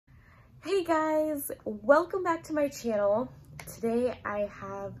Hey guys, welcome back to my channel. Today I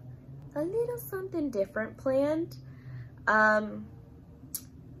have a little something different planned. I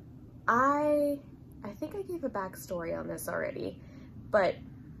think I gave a backstory on this already, but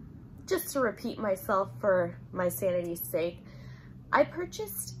just to repeat myself for my sanity's sake, I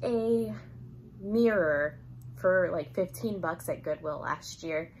purchased a mirror for like 15 bucks at Goodwill last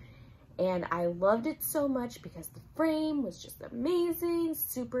year. And I loved it so much because the frame was just amazing,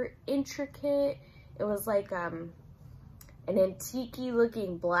 super intricate. It was like an antique-y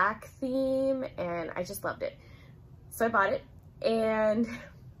looking black theme, and I just loved it. So I bought it, and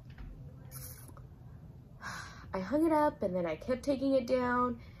I hung it up, and then I kept taking it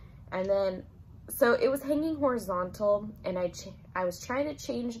down, and then, so it was hanging horizontal, and I was trying to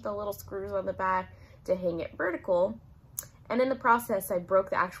change the little screws on the back to hang it vertical. And in the process, I broke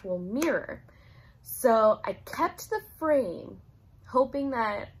the actual mirror. So I kept the frame, hoping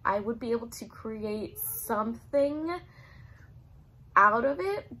that I would be able to create something out of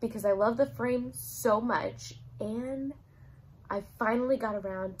it because I love the frame so much. And I finally got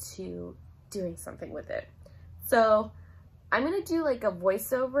around to doing something with it. So I'm gonna do like a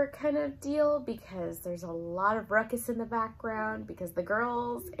voiceover kind of deal because there's a lot of ruckus in the background because the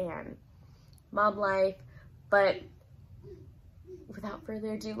girls and mom life, but without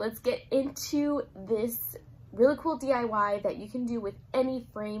further ado, let's get into this really cool DIY that you can do with any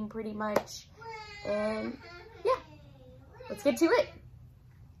frame pretty much. And yeah, let's get to it.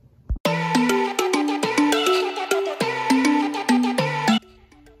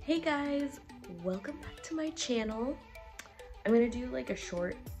 Hey guys, welcome back to my channel. I'm gonna do like a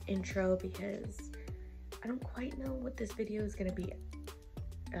short intro because I don't quite know what this video is gonna be.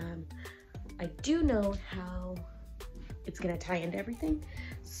 I do know how it's gonna tie into everything.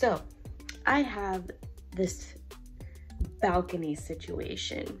 So I have this balcony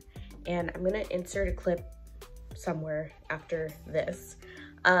situation, and I'm gonna insert a clip somewhere after this.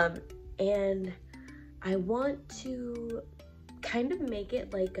 And I want to kind of make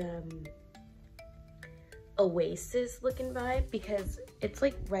it like oasis looking vibe because it's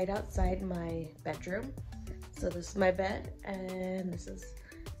like right outside my bedroom. So this is my bed and this is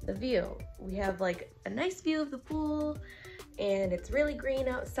the view. We have like a nice view of the pool and it's really green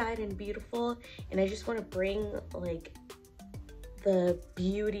outside and beautiful, and I just want to bring like the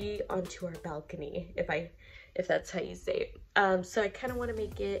beauty onto our balcony, if that's how you say it. So I kind of want to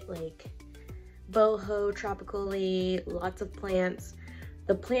make it like boho, tropical-y, lots of plants.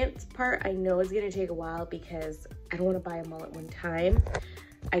 The plants part I know is going to take a while because I don't want to buy them all at one time.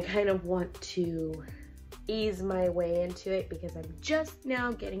 I kind of want to ease my way into it because I'm just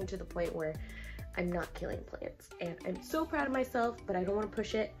now getting to the point where I'm not killing plants, and I'm so proud of myself, but I don't want to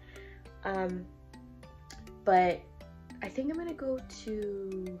push it. But I think I'm gonna go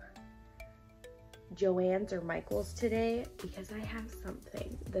to Joann's or Michael's today because I have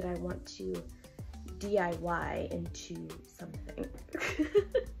something that I want to DIY into something.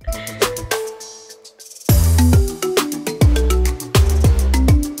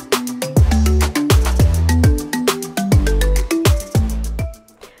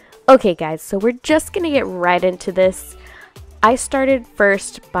 Okay guys, so we're just gonna get right into this. I started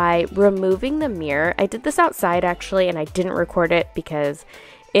first by removing the mirror. I did this outside actually, and I didn't record it because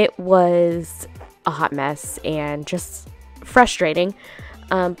it was a hot mess and just frustrating.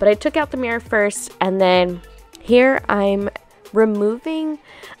 But I took out the mirror first, and then here I'm removing,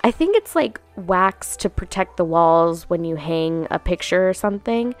 I think it's like wax to protect the walls when you hang a picture or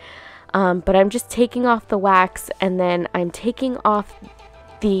something. But I'm just taking off the wax, and then I'm taking off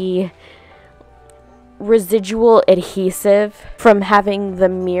the residual adhesive from having the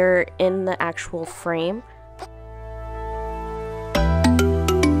mirror in the actual frame.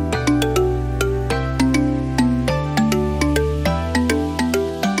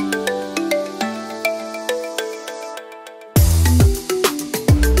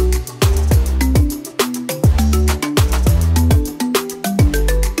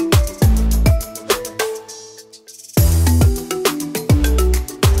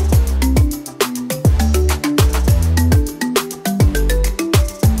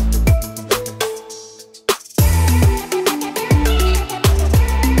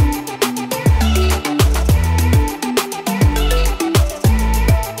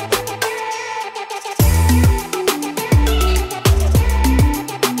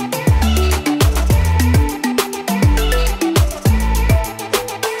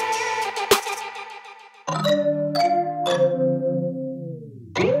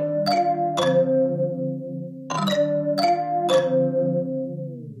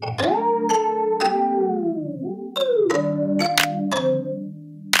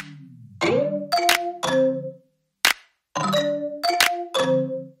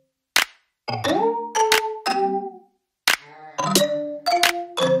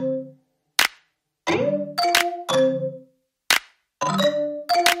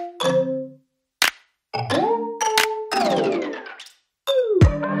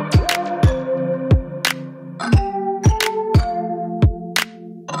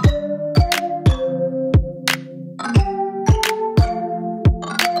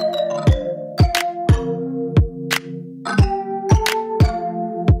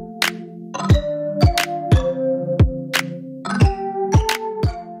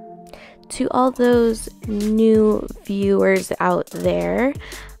 To all those new viewers out there,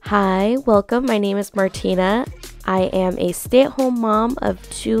 hi, welcome. My name is Martina. I am a stay-at-home mom of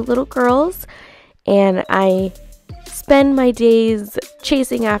 2 little girls, and I spend my days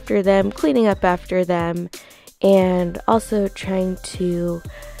chasing after them, cleaning up after them, and also trying to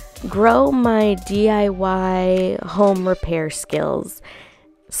grow my DIY home repair skills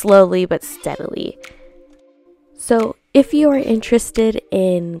slowly but steadily. So if you are interested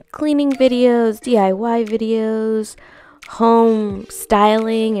in cleaning videos, DIY videos, home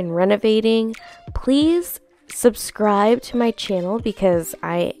styling and renovating, please subscribe to my channel because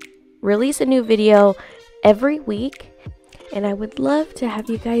I release a new video every week, and I would love to have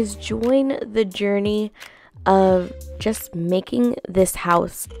you guys join the journey of just making this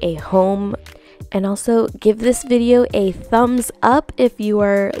house a home. And also give this video a thumbs up if you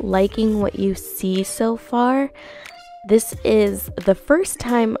are liking what you see so far. This is the first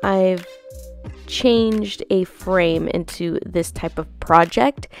time I've changed a frame into this type of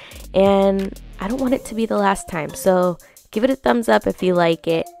project, and I don't want it to be the last time. So give it a thumbs up if you like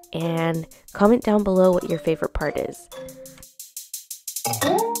it, and comment down below what your favorite part is.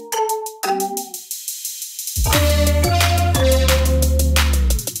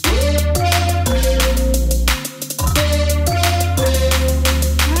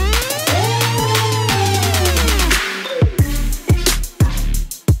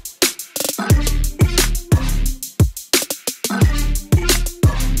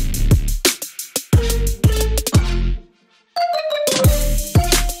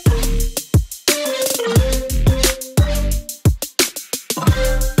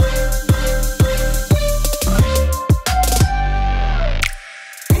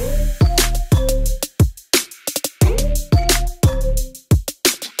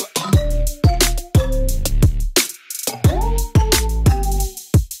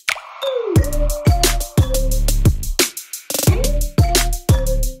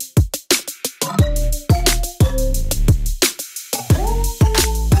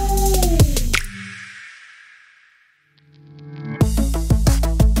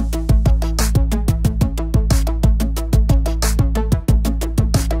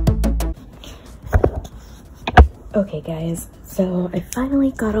 Okay guys, so I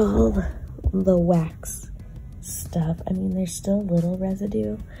finally got all the wax stuff. I mean, there's still a little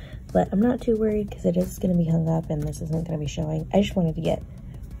residue, but I'm not too worried because it is going to be hung up and this isn't going to be showing. I just wanted to get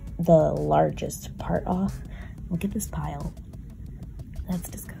the largest part off. Look at this pile. That's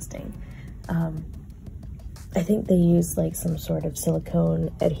disgusting. I think they use like some sort of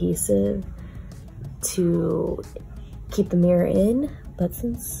silicone adhesive to keep the mirror in, but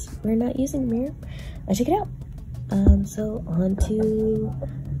since we're not using the mirror, I took it out. So on to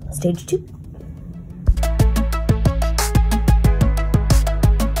stage 2.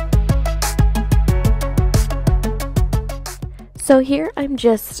 So here I'm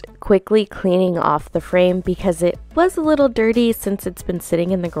just quickly cleaning off the frame because it was a little dirty since it's been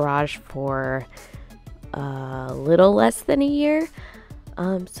sitting in the garage for a little less than a year.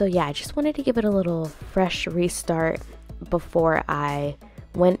 So yeah, I just wanted to give it a little fresh restart before I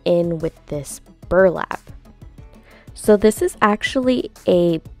went in with this burlap. So this is actually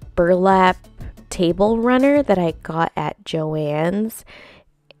a burlap table runner that I got at Joann's,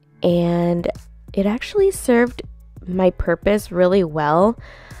 and it actually served my purpose really well.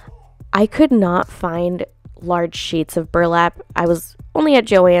 I could not find large sheets of burlap. I was only at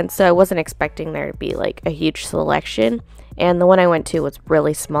Joann's, so I wasn't expecting there to be like a huge selection, and the one I went to was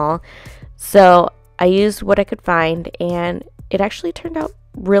really small. So I used what I could find, and it actually turned out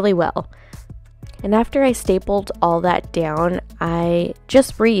really well. And after I stapled all that down, I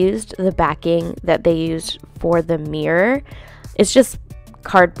just reused the backing that they used for the mirror. It's just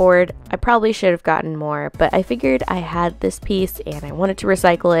cardboard. I probably should have gotten more, but I figured I had this piece and I wanted to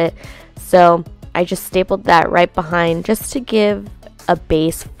recycle it. So I just stapled that right behind just to give a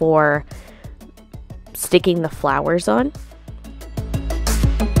base for sticking the flowers on.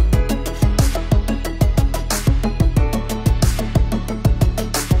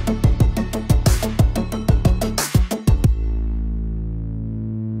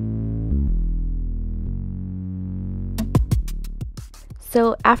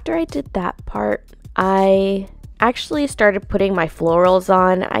 So after I did that part, I actually started putting my florals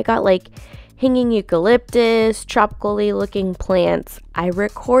on. I got like hanging eucalyptus, tropically looking plants. I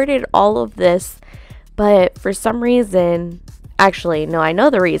recorded all of this, but for some reason, actually, no, I know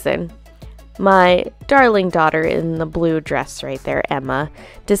the reason. My darling daughter in the blue dress right there, Emma,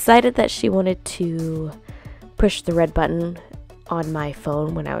 decided that she wanted to push the red button on my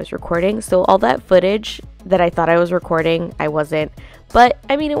phone when I was recording. So all that footage that I thought I was recording, I wasn't. But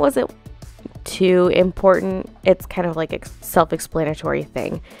I mean, it wasn't too important. It's kind of like a self-explanatory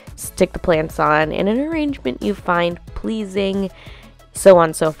thing. Stick the plants on in an arrangement you find pleasing, so on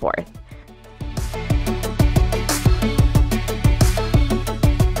and so forth.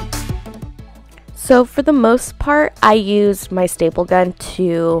 So for the most part, I used my staple gun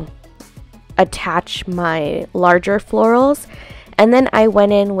to attach my larger florals, and then I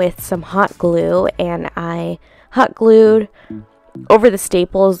went in with some hot glue and I hot glued over the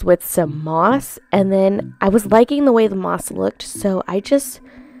staples with some moss, and then I was liking the way the moss looked, so I just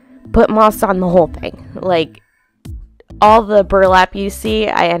put moss on the whole thing. Like all the burlap you see,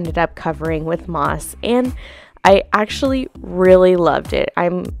 I ended up covering with moss, and I actually really loved it.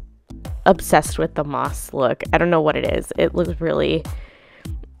 I'm obsessed with the moss look. I don't know what it is. It looks really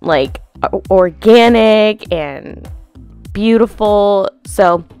like organic and beautiful,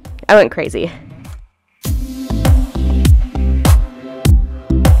 so I went crazy.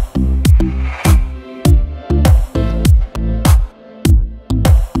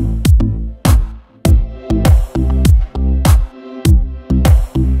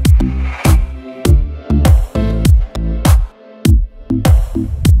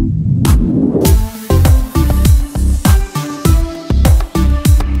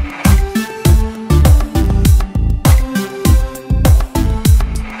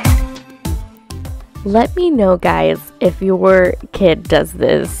 Let me know, guys, if your kid does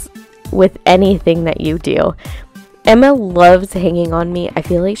this with anything that you do. Emma loves hanging on me. I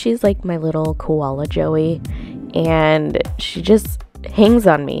feel like she's like my little koala Joey, and she just hangs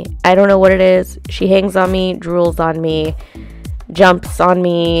on me. I don't know what it is. She hangs on me, drools on me, jumps on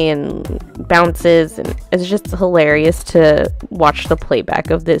me, and bounces, and it's just hilarious to watch the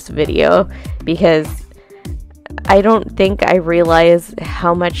playback of this video because I don't think I realize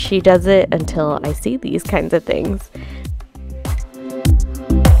how much she does it until I see these kinds of things.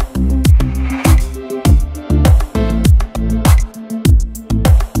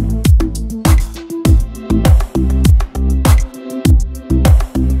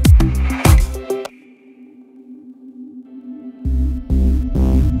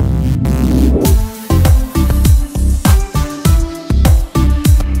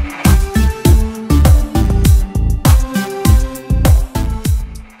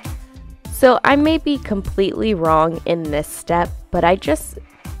 So I may be completely wrong in this step, but I just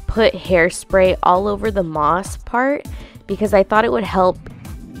put hairspray all over the moss part because I thought it would help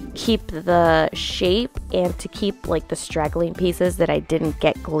keep the shape and to keep like the straggling pieces that I didn't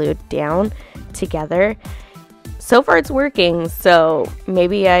get glued down together. So far it's working, so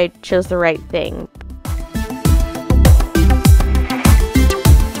maybe I chose the right thing.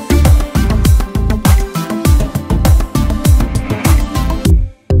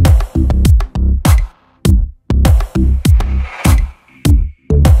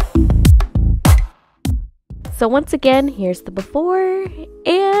 So once again, here's the before,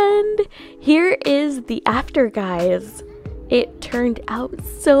 and here is the after, guys. It turned out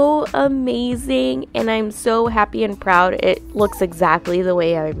so amazing, and I'm so happy and proud. It looks exactly the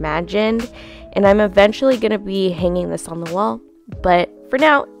way I imagined, and I'm eventually going to be hanging this on the wall, but for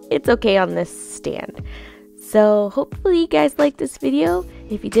now, it's okay on this stand. So hopefully you guys liked this video.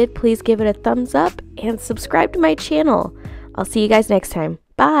 If you did, please give it a thumbs up and subscribe to my channel. I'll see you guys next time.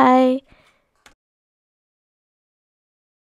 Bye!